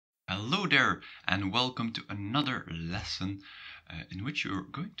Hello there, and welcome to another lesson in which you're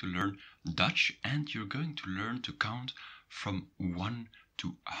going to learn Dutch, and you're going to learn to count from 1 to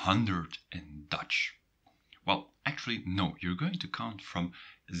 100 in Dutch. Well, actually, no, you're going to count from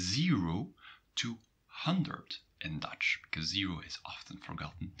 0 to 100 in Dutch, because 0 is often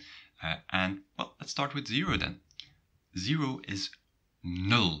forgotten. Well, let's start with 0 then. 0 is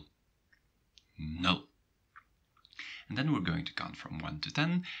nul. Nul. And then we're going to count from 1 to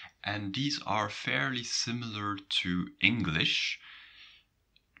 10, and these are fairly similar to English.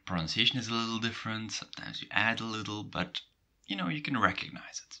 Pronunciation is a little different, sometimes you add a little, but you can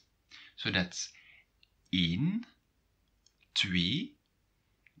recognize it. So that's 1, 2,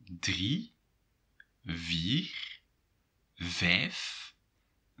 3, 4, 5,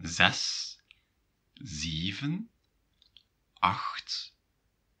 6, 7, 8,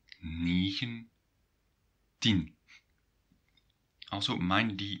 9, 10. Also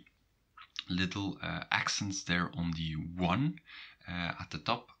mind the little accents there on the 1 at the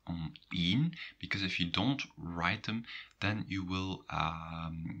top on 1, because if you don't write them, then you will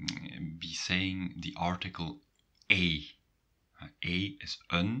be saying the article A. A is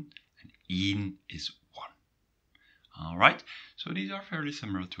een and 1 is 1. Alright, so these are fairly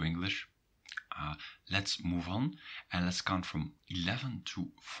similar to English. Let's move on and let's count from 11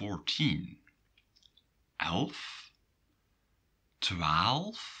 to 14. 11,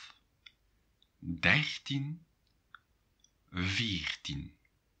 12, 13, 14.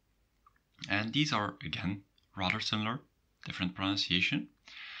 And these are, again, rather similar, different pronunciation.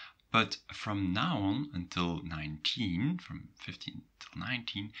 But from now on until 19, from 15 till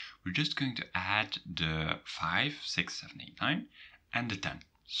 19, we're just going to add the 5, 6, 7, 8, 9, and the 10.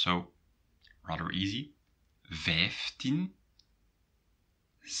 So, rather easy. 15,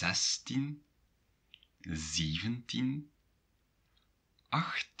 16, 17,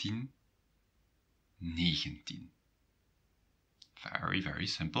 18, 19. Very, very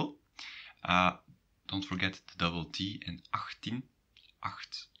simple. Don't forget the double T in 18, 8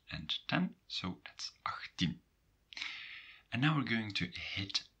 and 10, so that's 18. And now we're going to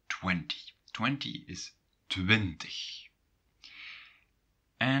hit 20. 20 is 20.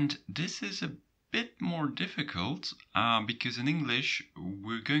 And this is a bit more difficult because in English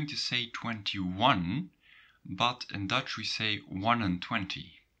we're going to say 21, but in Dutch we say 21,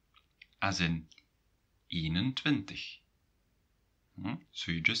 as in 21.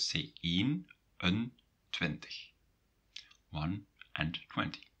 So you just say 1 and 20.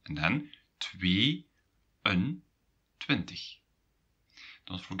 And then 2 and 20.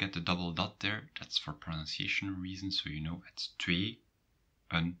 Don't forget the double dot there, that's for pronunciation reasons, so you know it's 2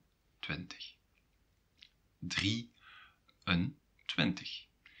 and 20. 3 and 20.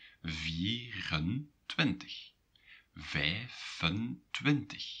 4 and 20. 25,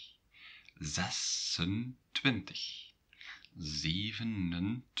 26, 27,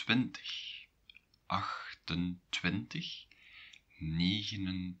 28,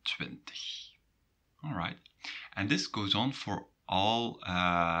 29. Alright, and this goes on for all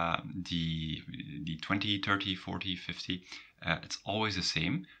the 20, 30, 40, 50. It's always the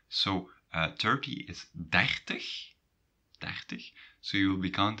same. So 30 is 30. 30. So you will be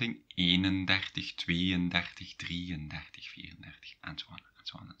counting 31, 32, 33, 34, and so on, and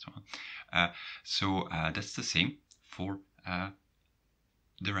so on, and so on. So that's the same for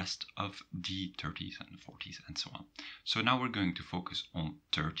the rest of the 30s and 40s and so on. So now we're going to focus on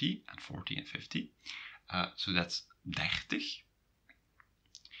 30 and 40 and 50. So that's 30,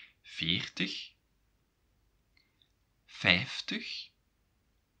 40, 50,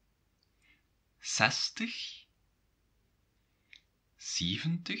 60,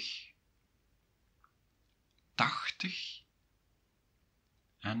 70, 80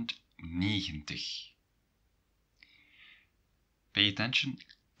 and 90. Pay attention,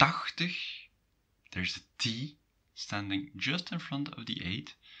 80, there's a T standing just in front of the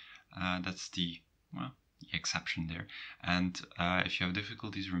 8. That's the exception there. And if you have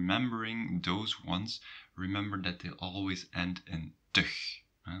difficulties remembering those ones, remember that they always end in tig.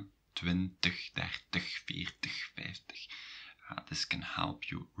 20, 30, 40, 50. This can help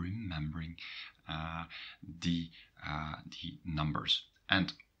you remembering the numbers.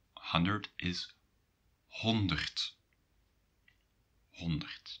 And 100 is 100. 100.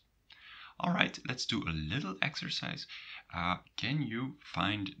 Alright, let's do a little exercise. Can you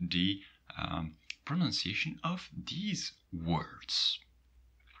find the pronunciation of these words?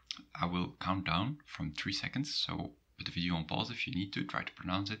 I will count down from 3 seconds, so put the video on pause if you need to, try to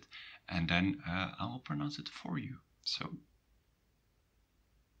pronounce it, and then I will pronounce it for you. So,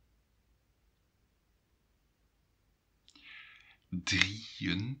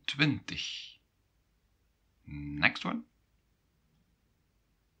 23. Next one.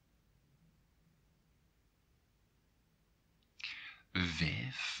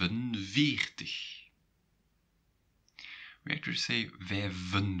 45. We actually say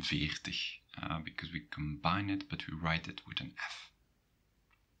 45 because we combine it, but we write it with an F.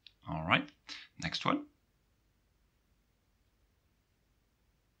 All right, next one.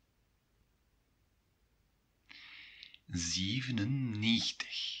 97.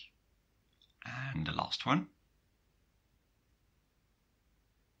 And the last one.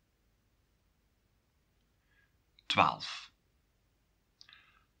 12.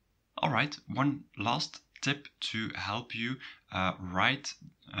 All right, one last tip to help you write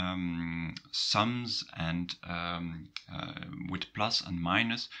sums and with plus and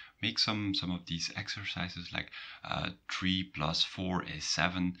minus. Make some of these exercises like 3 plus 4 is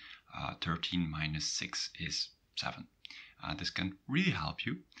 7, 13 minus 6 is 7. This can really help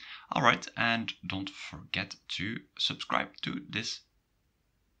you. All right, and don't forget to subscribe to this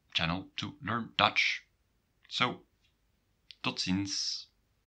channel to learn Dutch. So, tot ziens.